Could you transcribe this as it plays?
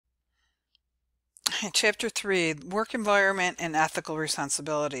Chapter 3, Work Environment and Ethical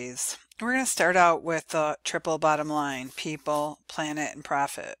Responsibilities. We're going to start out with the triple bottom line: people, planet, and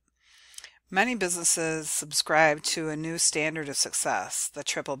profit. Many businesses subscribe to a new standard of success, the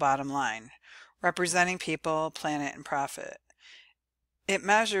triple bottom line, representing people, planet, and profit. It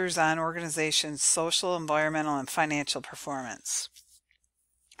measures on organizations' social, environmental, and financial performance.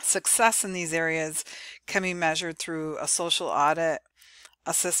 Success in these areas can be measured through a social audit,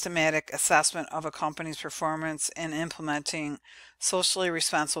 a systematic assessment of a company's performance in implementing socially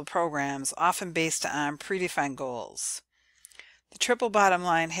responsible programs, often based on predefined goals. The triple bottom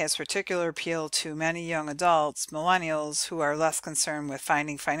line has particular appeal to many young adults, millennials, who are less concerned with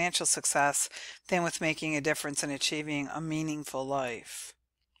finding financial success than with making a difference in achieving a meaningful life.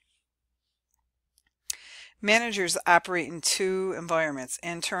 Managers operate in two environments,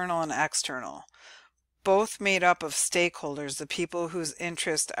 internal and external, both made up of stakeholders, the people whose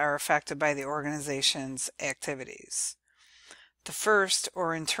interests are affected by the organization's activities. The first,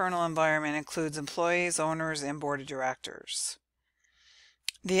 or internal environment, includes employees, owners, and board of directors.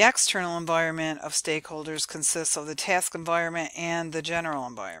 The external environment of stakeholders consists of the task environment and the general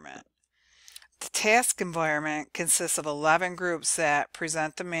environment. The task environment consists of 11 groups that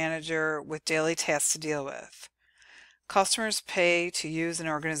present the manager with daily tasks to deal with. Customers pay to use an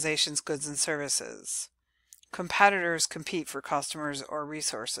organization's goods and services. Competitors compete for customers or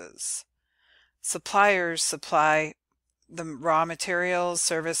resources. Suppliers supply the raw materials,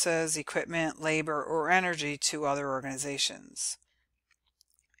 services, equipment, labor, or energy to other organizations.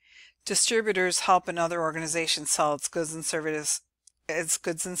 Distributors help another organization sell its goods and services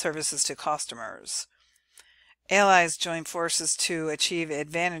to customers. Allies join forces to achieve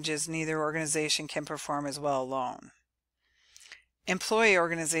advantages neither organization can perform as well alone. Employee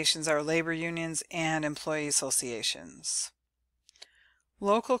organizations are labor unions and employee associations.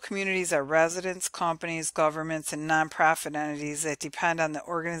 Local communities are residents, companies, governments, and nonprofit entities that depend on the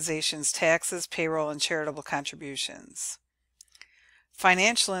organization's taxes, payroll, and charitable contributions.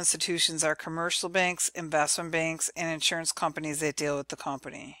 Financial institutions are commercial banks, investment banks, and insurance companies that deal with the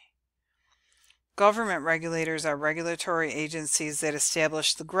company. Government regulators are regulatory agencies that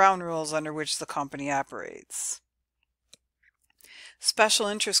establish the ground rules under which the company operates. Special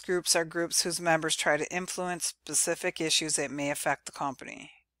interest groups are groups whose members try to influence specific issues that may affect the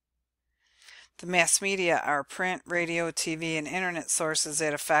company. The mass media are print, radio, TV, and internet sources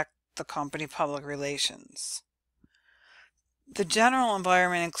that affect the company public relations. The general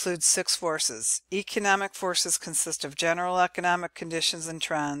environment includes 6 forces. Economic forces consist of general economic conditions and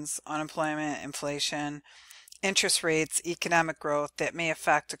trends, unemployment, inflation, interest rates, economic growth that may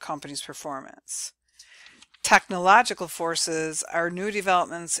affect a company's performance. Technological forces are new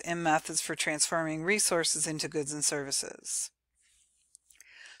developments in methods for transforming resources into goods and services.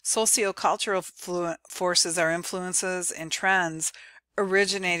 Sociocultural forces are influences and trends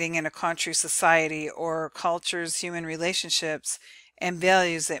originating in a country's society or culture's human relationships and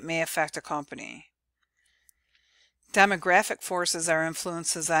values that may affect a company. Demographic forces are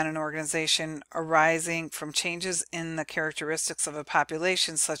influences on an organization arising from changes in the characteristics of a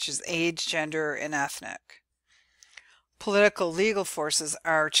population such as age, gender, and ethnic. Political legal forces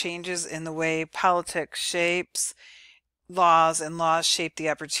are changes in the way politics shapes laws and laws shape the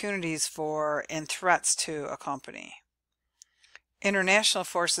opportunities for and threats to a company. International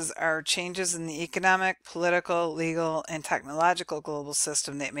forces are changes in the economic, political, legal, and technological global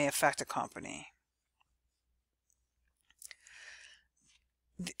system that may affect a company.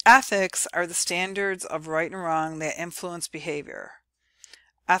 The ethics are the standards of right and wrong that influence behavior.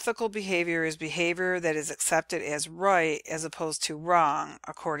 Ethical behavior is behavior that is accepted as right as opposed to wrong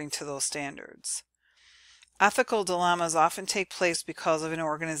according to those standards. Ethical dilemmas often take place because of an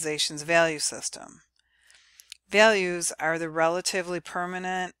organization's value system. Values are the relatively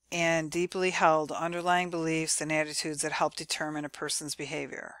permanent and deeply held underlying beliefs and attitudes that help determine a person's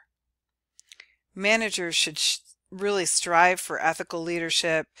behavior. Managers should really strive for ethical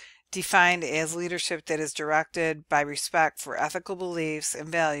leadership, defined as leadership that is directed by respect for ethical beliefs and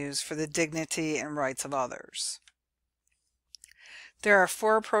values for the dignity and rights of others. There are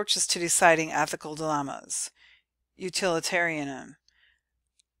 4 approaches to deciding ethical dilemmas. Utilitarianism.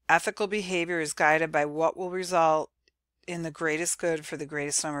 Ethical behavior is guided by what will result in the greatest good for the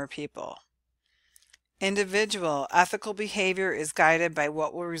greatest number of people. Individual. Ethical behavior is guided by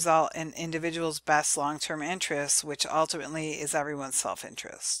what will result in individuals' best long-term interests, which ultimately is everyone's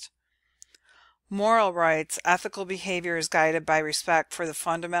self-interest. Moral rights. Ethical behavior is guided by respect for the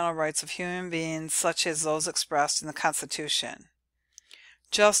fundamental rights of human beings, such as those expressed in the Constitution.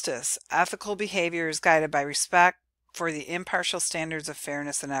 Justice. Ethical behavior is guided by respect for the impartial standards of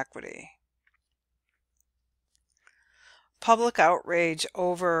fairness and equity. Public outrage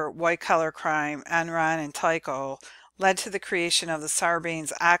over white-collar crime, Enron and Tyco, led to the creation of the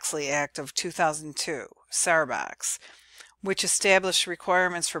Sarbanes-Oxley Act of 2002, Sarbox, which established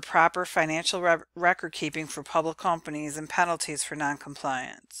requirements for proper financial record keeping for public companies and penalties for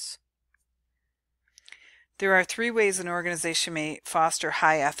noncompliance. There are 3 ways an organization may foster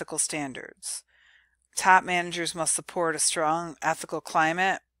high ethical standards. Top managers must support a strong ethical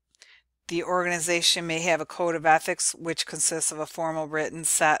climate. The organization may have a code of ethics which consists of a formal written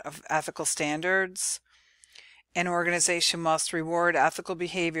set of ethical standards. An organization must reward ethical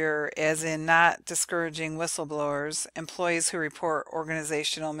behavior, as in not discouraging whistleblowers, employees who report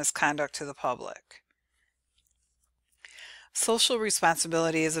organizational misconduct to the public. Social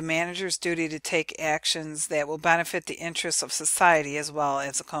responsibility is a manager's duty to take actions that will benefit the interests of society as well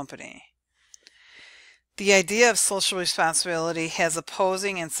as a company. The idea of social responsibility has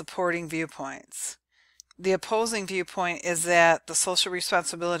opposing and supporting viewpoints. The opposing viewpoint is that the social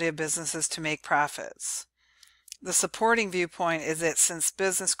responsibility of business is to make profits. The supporting viewpoint is that since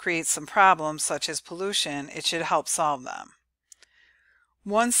business creates some problems, such as pollution, it should help solve them.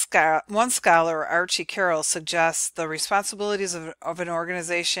 One scholar, Archie Carroll, suggests the responsibilities of an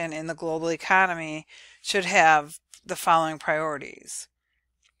organization in the global economy should have the following priorities.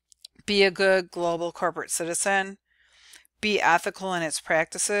 Be a good global corporate citizen, be ethical in its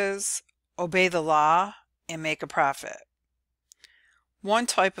practices, obey the law, and make a profit. One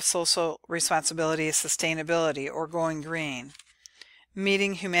type of social responsibility is sustainability, or going green,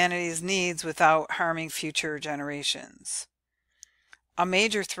 meeting humanity's needs without harming future generations. A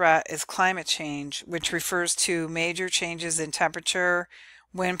major threat is climate change, which refers to major changes in temperature,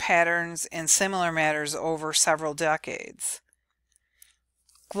 wind patterns, and similar matters over several decades.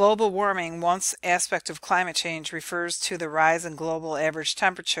 Global warming, one aspect of climate change, refers to the rise in global average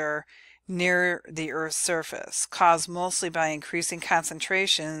temperature near the Earth's surface, caused mostly by increasing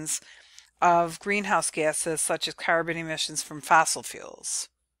concentrations of greenhouse gases such as carbon emissions from fossil fuels.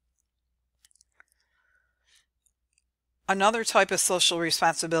 Another type of social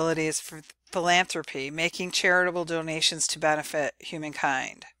responsibility is for philanthropy, making charitable donations to benefit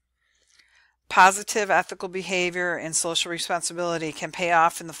humankind. Positive ethical behavior and social responsibility can pay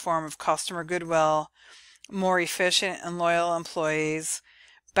off in the form of customer goodwill, more efficient and loyal employees,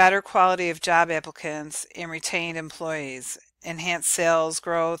 better quality of job applicants and retained employees, enhanced sales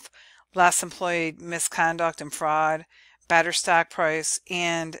growth, less employee misconduct and fraud, better stock price,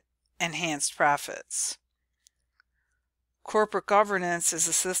 and enhanced profits. Corporate governance is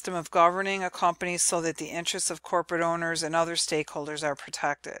a system of governing a company so that the interests of corporate owners and other stakeholders are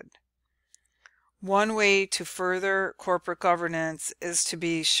protected. One way to further corporate governance is to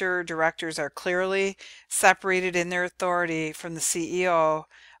be sure directors are clearly separated in their authority from the CEO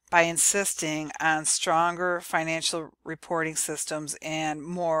by insisting on stronger financial reporting systems and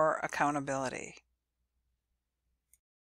more accountability.